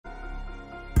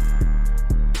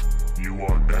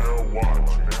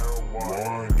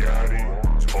One got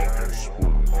it, talking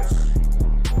sports.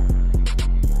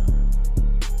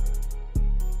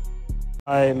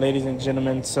 Alright, ladies and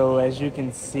gentlemen, so as you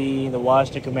can see, the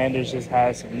Washington Commanders just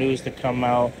had some news to come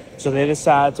out. So they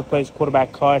decided to place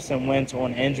quarterback Carson Wentz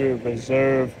on injured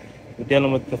reserve. We're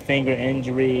dealing with the finger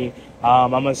injury.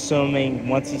 I'm assuming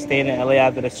once he stayed in LA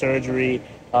after the surgery,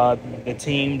 the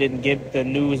team didn't get the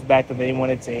news back that they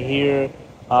wanted to hear.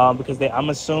 Because I'm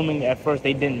assuming at first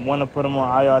they didn't want to put him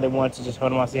on IR. They wanted to just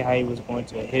hold him on, see how he was going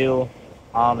to heal,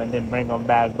 and then bring him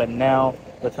back. But now,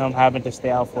 with him having to stay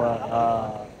out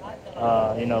for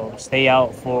stay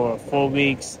out for 4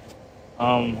 weeks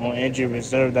on injury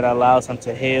reserve, that allows him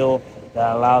to heal,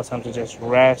 that allows him to just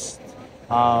rest.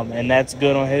 And that's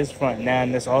good on his front now,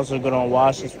 and it's also good on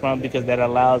Washington's front because that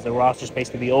allows the roster space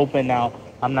to be open. Now,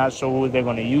 I'm not sure who they're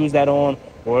going to use that on,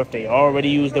 or if they already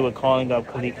used it with calling up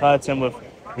Khalid Hudson, with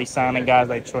re-signing guys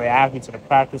like Troy Ackley to the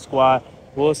practice squad.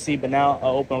 We'll see, but now an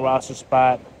open roster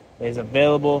spot is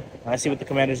available. Let's see what the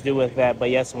Commanders do with that.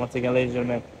 But yes, once again, ladies and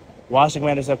gentlemen, Washington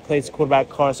Commanders have placed quarterback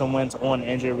Carson Wentz on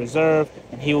injured reserve,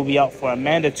 and he will be out for a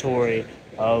mandatory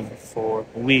of 4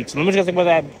 weeks. So let me just talk about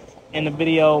that in the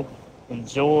video.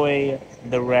 Enjoy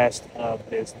the rest of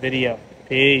this video.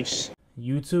 Peace.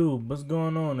 YouTube, what's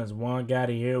going on? It's Juan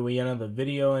Gotti here with another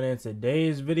video, and in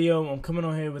today's video, I'm coming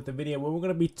on here with the video where we're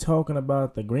going to be talking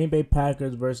about the Green Bay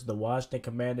Packers versus the Washington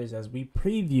Commanders as we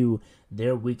preview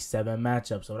their Week 7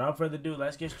 matchup. So without further ado,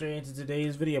 let's get straight into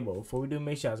today's video. But before we do,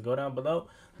 make sure you go down below,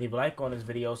 leave a like on this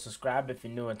video, subscribe if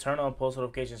you're new, and turn on post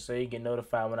notifications so you get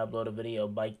notified when I upload a video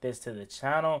like this to the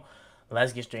channel.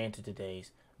 Let's get straight into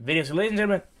today's video. So ladies and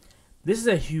gentlemen, this is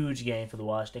a huge game for the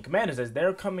Washington Commanders as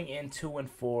they're coming in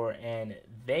 2-4 and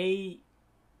they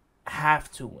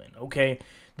have to win, okay?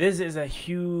 This is a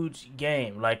huge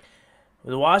game. Like,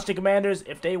 the Washington Commanders,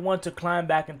 if they want to climb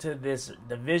back into this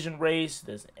division race,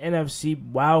 this NFC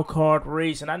wildcard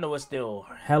race, and I know it's still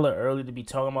hella early to be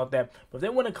talking about that, but if they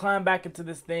want to climb back into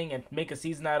this thing and make a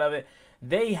season out of it,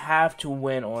 they have to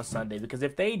win on Sunday, because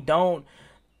if they don't,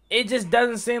 it just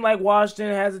doesn't seem like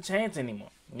Washington has a chance anymore.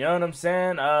 You know what I'm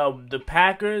saying? The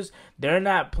Packers, they're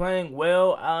not playing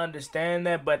well. I understand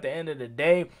that. But at the end of the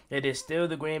day, it is still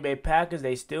the Green Bay Packers.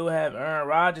 They still have Aaron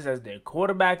Rodgers as their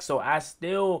quarterback. So I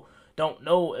still don't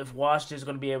know if Washington's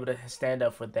going to be able to stand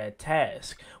up for that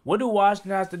task. What do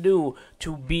Washington have to do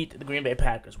to beat the Green Bay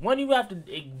Packers? One, you have to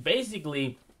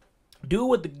basically do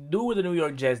what the New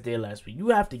York Jets did last week. You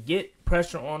have to get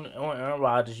pressure on Aaron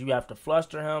Rodgers. You have to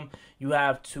fluster him. You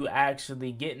have to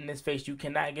actually get in his face. You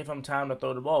cannot give him time to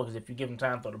throw the ball, because if you give him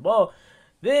time to throw the ball,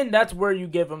 then that's where you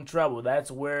give him trouble. That's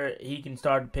where he can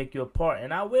start to pick you apart.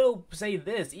 And I will say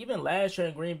this, even last year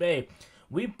in Green Bay,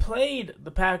 we played the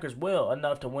Packers well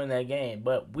enough to win that game,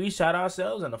 but we shot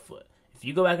ourselves in the foot. If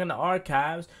you go back in the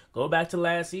archives, go back to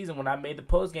last season when I made the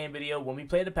post-game video, when we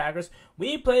played the Packers,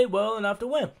 we played well enough to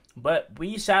win. But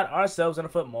we shot ourselves in the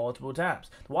foot multiple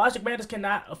times. The Washington Commanders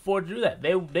cannot afford to do that.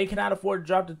 They cannot afford to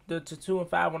drop to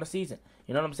 2-5 on the season.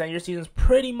 You know what I'm saying? Your season's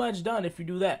pretty much done if you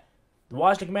do that. The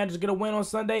Washington Commanders get a win on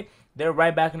Sunday, they're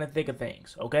right back in the thick of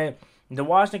things, okay? The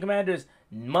Washington Commanders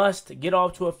must get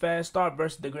off to a fast start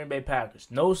versus the Green Bay Packers.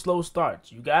 No slow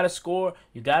starts. You got to score.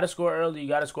 You got to score early. You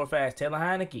got to score fast. Taylor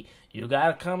Heineke, you got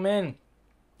to come in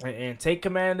and take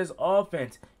command of this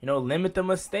offense. You know, limit the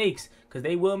mistakes, because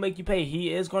they will make you pay.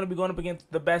 He is going to be going up against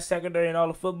the best secondary in all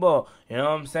of football. You know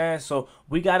what I'm saying? So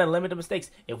we got to limit the mistakes.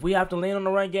 If we have to lean on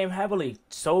the run game heavily,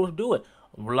 so do it.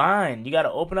 Line, you got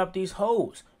to open up these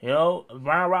holes. You know,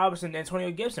 Brian Robinson,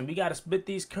 Antonio Gibson, we got to split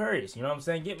these curries. You know what I'm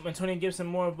saying? Get Antonio Gibson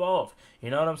more involved. You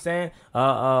know what I'm saying?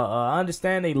 I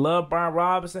understand they love Brian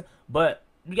Robinson, but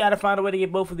you got to find a way to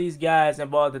get both of these guys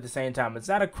involved at the same time. It's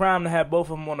not a crime to have both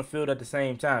of them on the field at the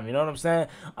same time. You know what I'm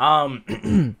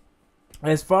saying?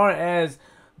 As far as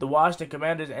the Washington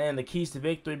Commanders and the keys to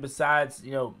victory, besides,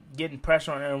 you know, getting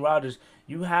pressure on Aaron Rodgers,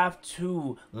 you have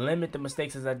to limit the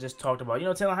mistakes, as I just talked about. You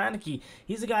know, Taylor Heineke,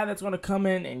 he's a guy that's going to come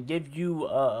in and give you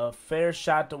a fair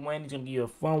shot to win. He's going to give you a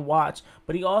fun watch,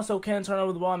 but he also can turn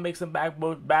over the ball and make some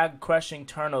back-crushing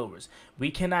turnovers. We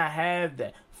cannot have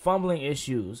that. Fumbling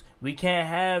issues, we can't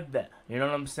have that. You know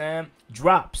what I'm saying?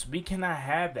 Drops, we cannot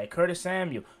have that. Curtis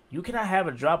Samuel, you cannot have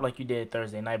a drop like you did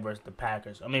Thursday night versus the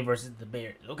Packers. Versus the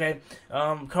Bears, okay?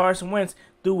 Carson Wentz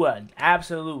threw an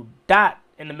absolute dot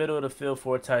in the middle of the field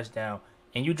for a touchdown,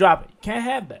 and you drop it. Can't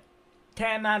have that.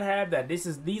 Cannot have that.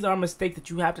 These are mistakes that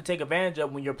you have to take advantage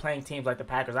of when you're playing teams like the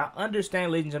Packers. I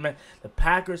understand, ladies and gentlemen, the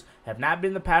Packers have not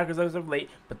been the Packers as of late,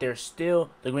 but they're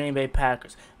still the Green Bay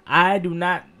Packers. I do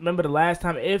not remember the last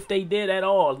time, if they did at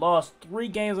all, lost 3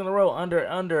 games in a row under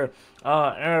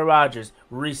Aaron Rodgers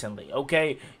recently.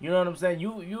 Okay, you know what I'm saying?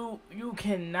 You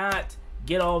cannot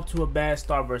get off to a bad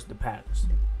start versus the Packers.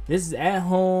 This is at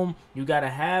home. You gotta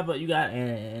have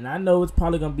and I know it's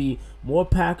probably gonna be more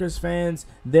Packers fans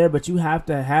there, but you have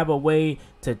to have a way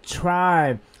to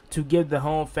try to give the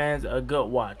home fans a good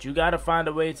watch. You gotta find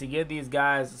a way to give these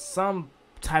guys some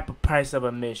type of price of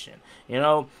admission. You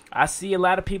know, I see a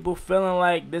lot of people feeling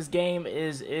like this game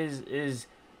is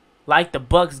like the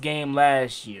Bucks game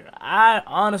last year. I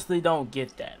honestly don't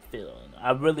get that feeling.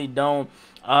 I really don't.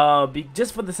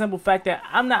 Just for the simple fact that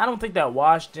I don't think that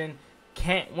Washington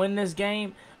can't win this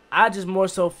game. I just more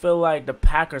so feel like the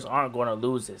Packers aren't going to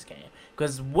lose this game.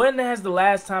 Because when has the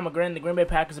last time the Green Bay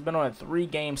Packers have been on a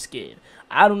 3-game skid?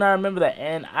 I do not remember that.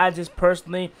 And I just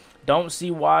personally don't see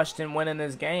Washington winning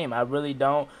this game. I really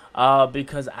don't.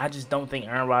 Because I just don't think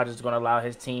Aaron Rodgers is going to allow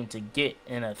his team to get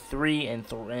in a 3-game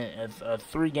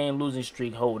losing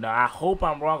streak hold. Now, I hope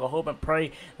I'm wrong. I hope and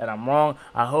pray that I'm wrong.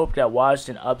 I hope that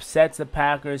Washington upsets the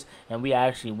Packers and we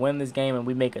actually win this game and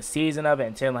we make a season of it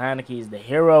and Taylor Heineke is the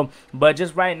hero. But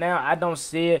just right now, I don't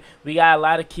see it. We got a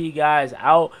lot of key guys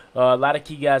out. A lot of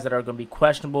key guys that are going to be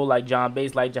questionable, like John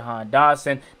Bates, like Jahan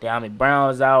Dotson. De'Ami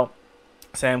Brown's out.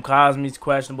 Sam Cosmi's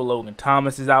questionable. Logan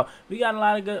Thomas is out. We got a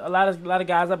lot of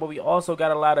guys out, but we also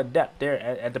got a lot of depth there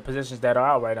at the positions that are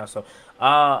out right now. So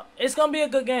it's gonna be a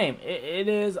good game. It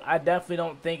is. I definitely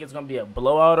don't think it's gonna be a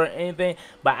blowout or anything,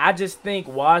 but I just think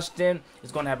Washington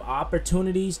is gonna have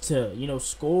opportunities to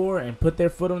score and put their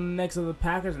foot on the necks of the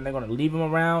Packers, and they're gonna leave them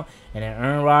around, and then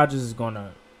Aaron Rodgers is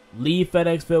gonna leave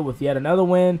FedEx Field with yet another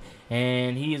win,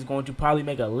 and he is going to probably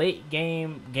make a late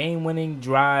game-winning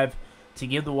drive to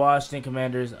give the Washington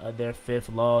Commanders their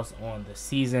 5th loss on the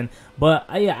season. But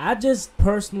I just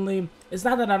personally, it's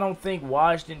not that I don't think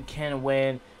Washington can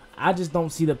win. I just don't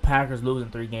see the Packers losing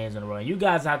 3 games in a row. You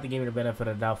guys have to give me the benefit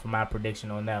of the doubt for my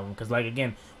prediction on that one. Because,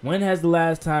 again, when has the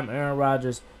last time Aaron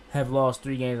Rodgers have lost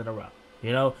 3 games in a row?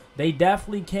 They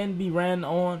definitely can be ran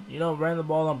on. Ran the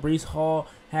ball on. Breece Hall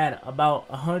had about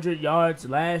 100 yards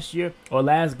last year or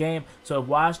last game. So if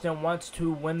Washington wants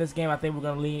to win this game, I think we're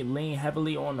going to lean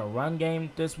heavily on the run game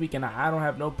this week. And I don't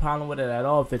have no problem with it at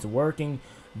all. If it's working,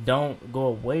 don't go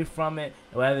away from it.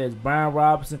 Whether it's Brian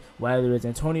Robinson, whether it's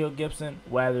Antonio Gibson,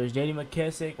 whether it's J.D.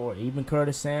 McKissick, or even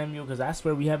Curtis Samuel. Because I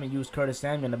swear we haven't used Curtis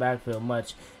Samuel in the backfield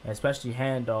much, especially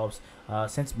handoffs,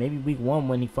 since maybe week 1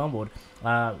 when he fumbled.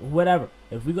 Whatever.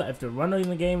 If the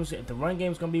run game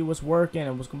is gonna be what's working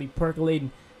and what's gonna be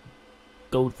percolating,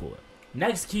 go for it.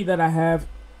 Next key that I have,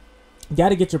 you got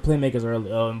to get your playmakers early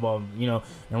involved. And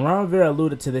Ron Rivera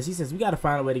alluded to this. He says we got to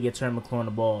find a way to get Terry McLaurin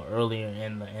the ball earlier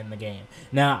in the game.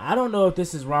 Now I don't know if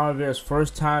this is Ron Rivera's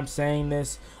first time saying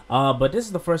this, but this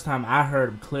is the first time I heard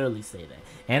him clearly say that,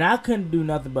 and I couldn't do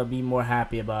nothing but be more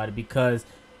happy about it because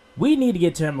we need to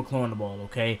get Terry McLaurin the ball,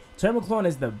 okay? Terry McLaurin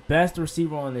is the best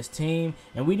receiver on this team,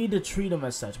 and we need to treat him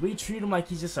as such. We treat him like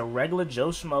he's just a regular Joe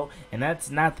Schmo, and that's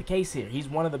not the case here. He's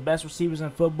one of the best receivers in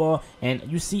football, and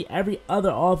you see every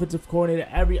other offensive coordinator,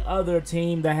 every other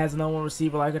team that has no one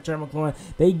receiver like a Terry McLaurin,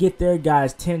 they get their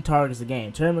guys 10 targets a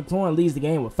game. Terry McLaurin leads the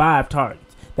game with 5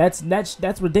 targets.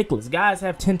 That's ridiculous. Guys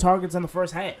have 10 targets in the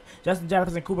first half. Justin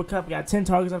Jefferson and Cooper Kupp got 10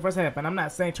 targets in the first half. And I'm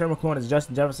not saying Terry McLaurin is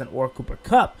Justin Jefferson or Cooper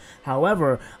Kupp.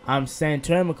 However, I'm saying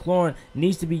Terry McLaurin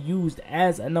needs to be used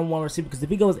as a number 1 receiver. Because if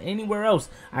he goes anywhere else,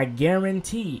 I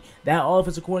guarantee that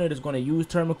offensive coordinator is going to use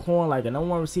Terry McLaurin like a number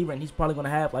 1 receiver. And he's probably going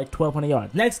to have like 1,200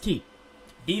 yards. Next key,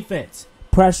 defense.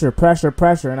 Pressure.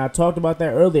 And I talked about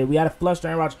that earlier. We got to flush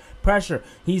Aaron Rodgers. Pressure.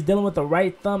 He's dealing with a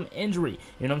right thumb injury.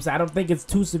 You know what I'm saying? I don't think it's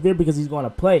too severe because he's going to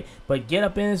play. But get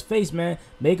up in his face, man.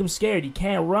 Make him scared. He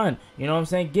can't run. You know what I'm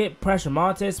saying? Get pressure.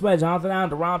 Montez Sweat, Jonathan Allen,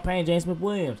 Deron Payne, James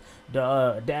Smith-Williams,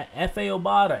 F.A.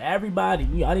 Obata,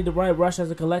 everybody. I need to rush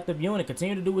as a collective unit.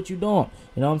 Continue to do what you're doing.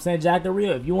 You know what I'm saying? Jack Del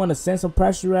Rio, if you want to send some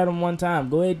pressure at him one time,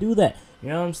 go ahead and do that. You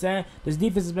know what I'm saying? This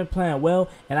defense has been playing well,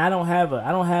 and I don't have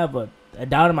a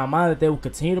doubt in my mind that they will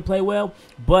continue to play well,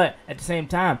 but at the same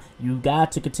time, you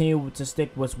got to continue to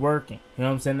stick what's working. You know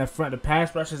what I'm saying? The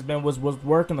pass rush has been what's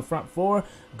working. The front 4,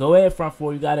 go ahead, front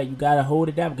 4. You gotta hold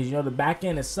it down because the back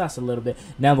end is sus a little bit.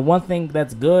 Now, the one thing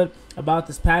that's good about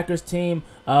this Packers team,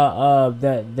 that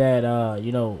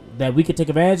we could take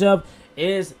advantage of,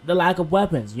 is the lack of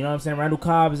weapons. You know what I'm saying? Randall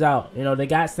Cobb is out. They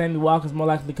got Sammy Watkins more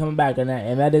likely coming back, and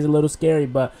that is a little scary,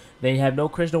 but they have no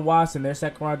Christian Watson, their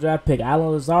 2nd-round draft pick. Alan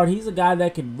Lazard, he's a guy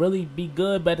that can really be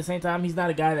good, but at the same time, he's not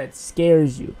a guy that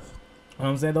scares you. You know what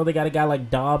I'm saying? Though they got a guy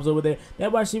like Dobbs over there.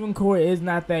 That receiving core is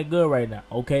not that good right now,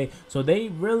 okay? So they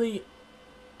really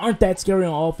aren't that scary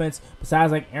on offense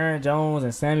besides like Aaron Jones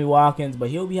and Sammy Watkins, but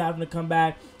he'll be having to come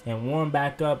back and warm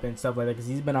back up and stuff like that because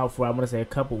he's been out for, I want to say, a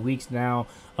couple weeks now,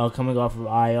 coming off of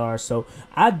IR. So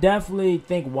I definitely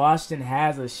think Washington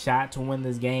has a shot to win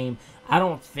this game. I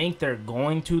don't think they're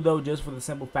going to, though, just for the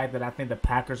simple fact that I think the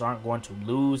Packers aren't going to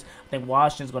lose. I think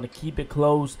Washington's going to keep it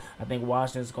close. I think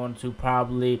Washington's going to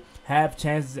probably have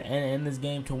chances in this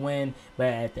game to win. But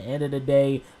at the end of the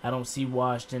day, I don't see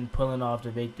Washington pulling off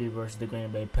the victory versus the Green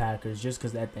Bay Packers just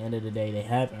because at the end of the day, they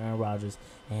have Aaron Rodgers.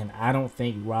 And I don't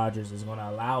think Rodgers is going to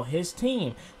allow his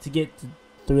team to get to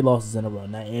 3 losses in a row.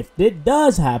 Now, if it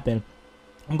does happen,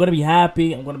 I'm going to be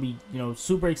happy. I'm going to be,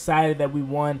 super excited that we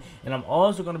won. And I'm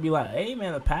also going to be like, hey,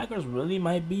 man, the Packers really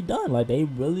might be done. Like, they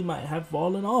really might have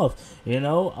fallen off,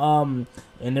 and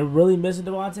they're really missing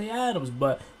Devontae Adams.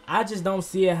 But I just don't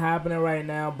see it happening right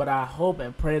now. But I hope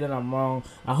and pray that I'm wrong.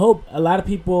 I hope a lot of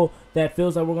people that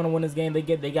feels like we're going to win this game, they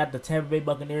got the Tampa Bay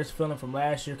Buccaneers feeling from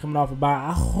last year coming off a bye.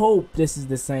 I hope this is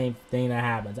the same thing that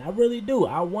happens. I really do.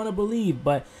 I want to believe.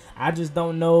 But I just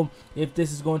don't know if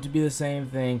this is going to be the same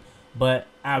thing. But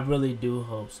I really do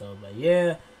hope so. But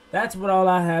yeah, that's what all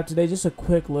I have today. Just a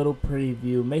quick little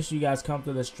preview. Make sure you guys come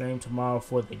to the stream tomorrow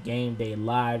for the game day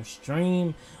live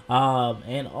stream.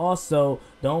 And also,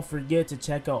 don't forget to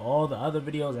check out all the other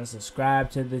videos and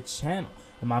subscribe to the channel.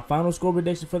 And my final score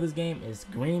prediction for this game is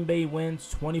Green Bay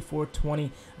wins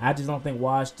 24-20. I just don't think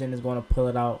Washington is going to pull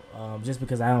it out just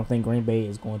because I don't think Green Bay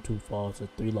is going to fall to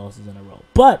 3 losses in a row.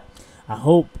 But I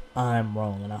hope I'm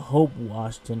wrong, and I hope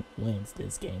Washington wins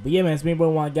this game. But yeah, man, it's me,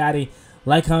 Bro One Gotti.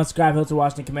 Like, comment, subscribe, help to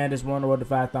Washington Commanders. We're on the road to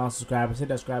 5,000 subscribers. Hit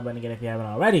that subscribe button again if you haven't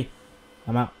already.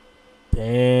 I'm out.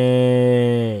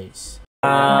 Peace.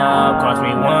 Cost me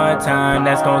one time,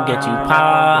 that's gonna get you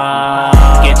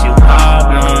popped. Get you popped.